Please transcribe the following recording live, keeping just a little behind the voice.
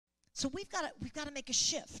So we've got to make a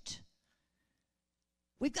shift.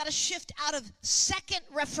 We've got to shift out of Second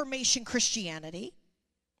Reformation Christianity,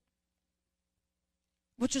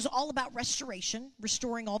 which was all about restoration,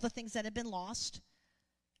 restoring all the things that had been lost,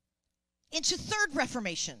 into Third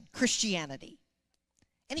Reformation Christianity.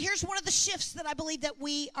 And here's one of the shifts that I believe that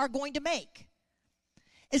we are going to make,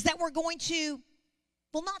 is that we're going to,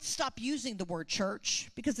 well, not stop using the word church,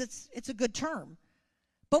 because it's a good term,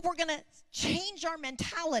 but we're going to change our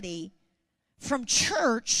mentality from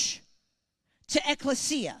church to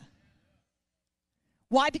ecclesia.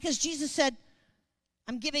 Why? Because Jesus said,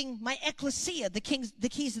 I'm giving my ecclesia the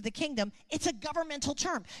keys of the kingdom. It's a governmental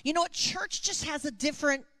term. You know what? Church just has a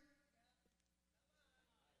different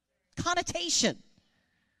connotation.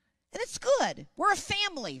 And it's good. We're a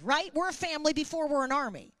family, right? We're a family before we're an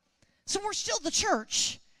army. So we're still the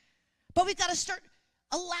church. But we've got to start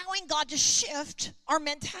allowing God to shift our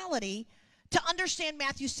mentality to understand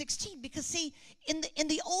Matthew 16. Because see, in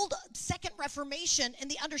the old Second Reformation, in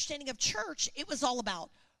the understanding of church, it was all about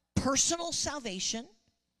personal salvation,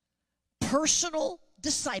 personal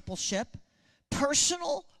discipleship,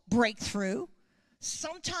 personal breakthrough,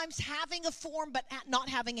 sometimes having a form but not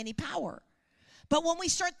having any power. But when we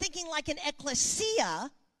start thinking like an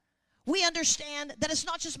ecclesia, we understand that it's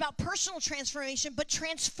not just about personal transformation, but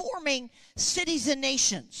transforming cities and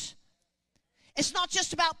nations. It's not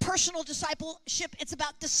just about personal discipleship, it's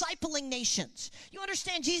about discipling nations. You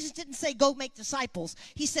understand, Jesus didn't say go make disciples.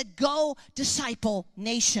 He said go disciple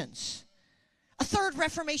nations. A Third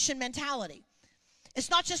Reformation mentality. It's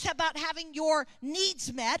not just about having your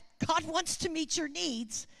needs met. God wants to meet your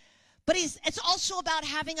needs. But it's also about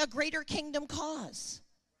having a greater kingdom cause.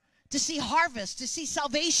 To see harvest, to see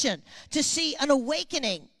salvation, to see an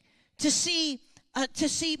awakening, to see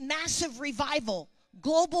massive revival,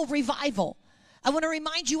 global revival. I want to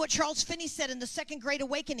remind you what Charles Finney said in the Second Great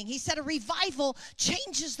Awakening. He said a revival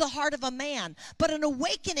changes the heart of a man, but an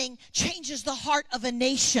awakening changes the heart of a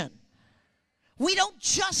nation. We don't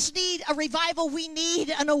just need a revival, we need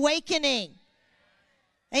an awakening.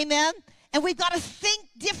 Amen? And we've got to think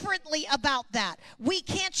differently about that. We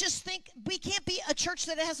can't be a church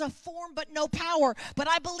that has a form but no power. But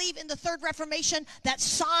I believe in the Third Reformation that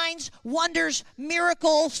signs, wonders,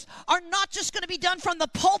 miracles are not just going to be done from the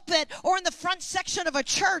pulpit or in the front section of a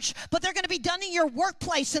church, but they're going to be done in your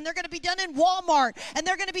workplace, and they're going to be done in Walmart, and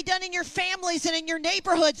they're going to be done in your families and in your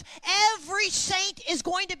neighborhoods. Every saint is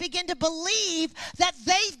going to begin to believe that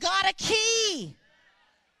they've got a key.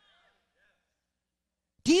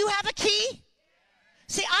 Do you have a key?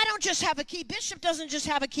 See, I don't just have a key. Bishop doesn't just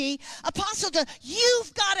have a key. Apostle does.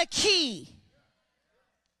 You've got a key.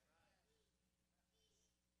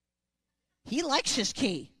 He likes his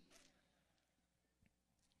key.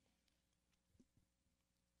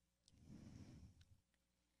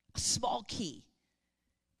 A small key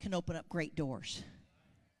can open up great doors.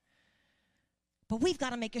 But we've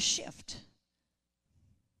got to make a shift.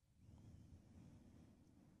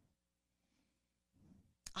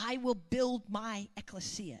 I will build my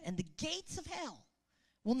ecclesia, and the gates of hell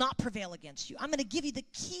will not prevail against you. I'm going to give you the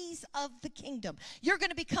keys of the kingdom. You're going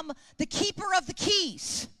to become the keeper of the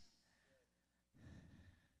keys.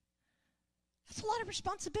 That's a lot of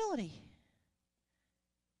responsibility.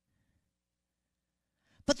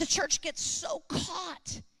 But the church gets so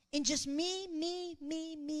caught in just me,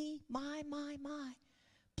 my.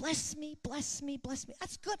 Bless me, bless me, bless me.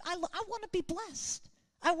 That's good. I want to be blessed.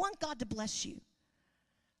 I want God to bless you.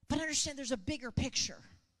 But understand there's a bigger picture.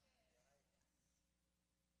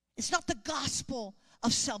 It's not the gospel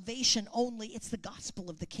of salvation only. It's the gospel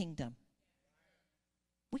of the kingdom.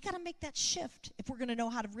 We got to make that shift if we're going to know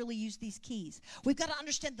how to really use these keys. We've got to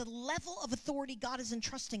understand the level of authority God is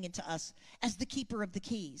entrusting into us as the keeper of the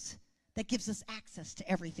keys that gives us access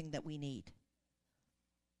to everything that we need.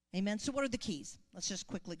 Amen. So what are the keys? Let's just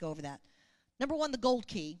quickly go over that. Number one, the gold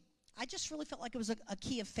key. I just really felt like it was a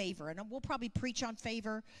key of favor. And we'll probably preach on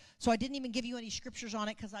favor. So I didn't even give you any scriptures on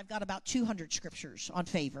it because I've got about 200 scriptures on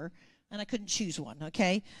favor. And I couldn't choose one,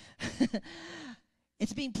 okay?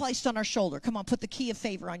 It's being placed on our shoulder. Come on, put the key of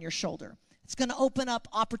favor on your shoulder. It's going to open up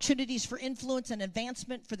opportunities for influence and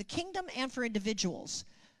advancement for the kingdom and for individuals.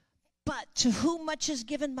 But to whom much is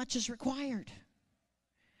given, much is required.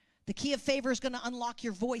 The key of favor is going to unlock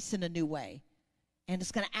your voice in a new way. And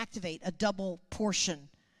it's going to activate a double portion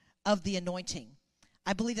of the anointing.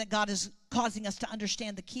 I believe that God is causing us to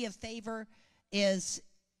understand the key of favor is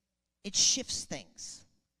it shifts things.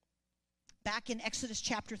 Back in Exodus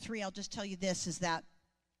chapter 3, I'll just tell you this, is that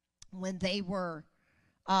when they were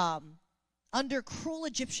under cruel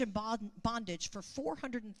Egyptian bondage for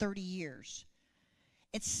 430 years,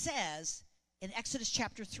 it says in Exodus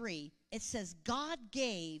chapter 3, it says, God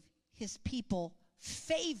gave his people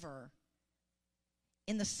favor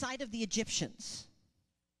in the sight of the Egyptians.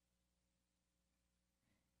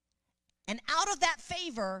 And out of that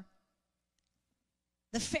favor,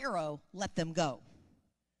 the Pharaoh let them go.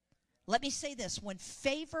 Let me say this. When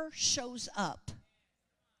favor shows up,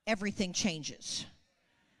 everything changes.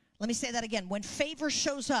 Let me say that again. When favor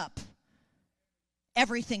shows up,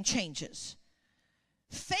 everything changes.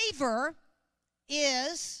 Favor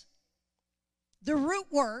is the root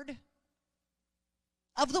word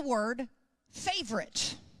of the word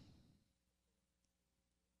favorite.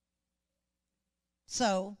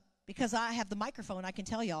 So, because I have the microphone, I can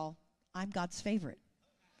tell y'all, I'm God's favorite.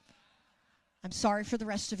 I'm sorry for the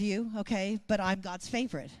rest of you, okay, but I'm God's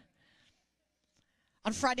favorite.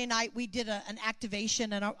 On Friday night, we did an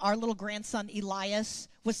activation, and our little grandson, Elias,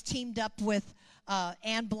 was teamed up with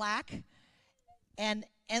Ann Black. And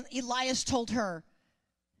Elias told her,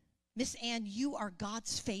 Miss Ann, you are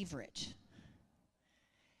God's favorite.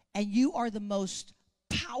 And you are the most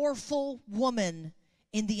powerful woman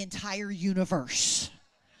in the entire universe.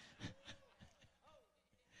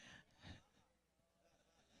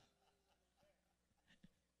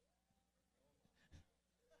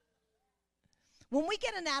 When we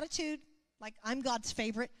get an attitude like I'm God's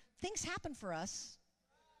favorite, things happen for us.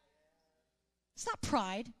 It's not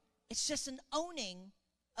pride. It's just an owning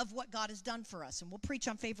of what God has done for us. And we'll preach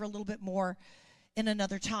on favor a little bit more in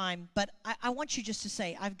another time. But I want you just to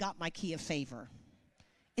say, I've got my key of favor.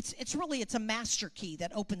 It's a master key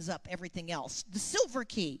that opens up everything else. The silver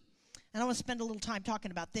key. And I want to spend a little time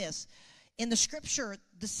talking about this. In the scripture,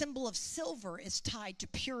 the symbol of silver is tied to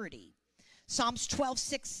purity. Psalms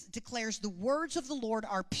 12:6 declares, the words of the Lord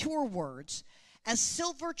are pure words, as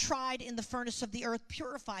silver tried in the furnace of the earth,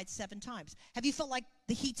 purified 7 times. Have you felt like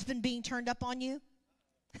the heat's been being turned up on you?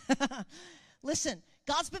 Listen,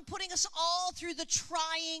 God's been putting us all through the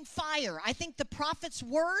trying fire. I think the prophet's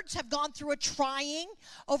words have gone through a trying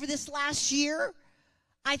over this last year.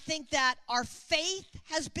 I think that our faith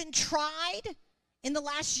has been tried in the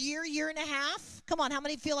last year and a half. Come on, how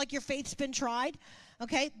many feel like your faith's been tried?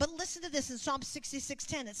 Okay, but listen to this in Psalm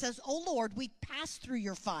 66:10. It says, O Lord, we passed through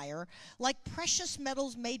your fire like precious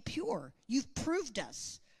metals made pure. You've proved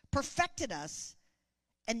us, perfected us,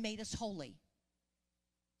 and made us holy.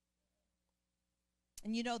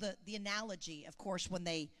 And you know the analogy, of course, when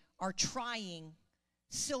they are trying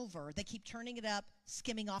silver, they keep turning it up,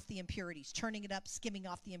 skimming off the impurities, turning it up, skimming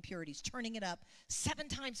off the impurities, turning it up 7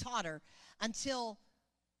 times hotter until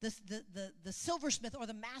the silversmith or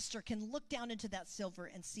the master can look down into that silver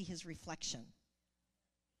and see his reflection.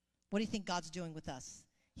 What do you think God's doing with us?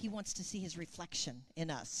 He wants to see his reflection in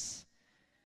us.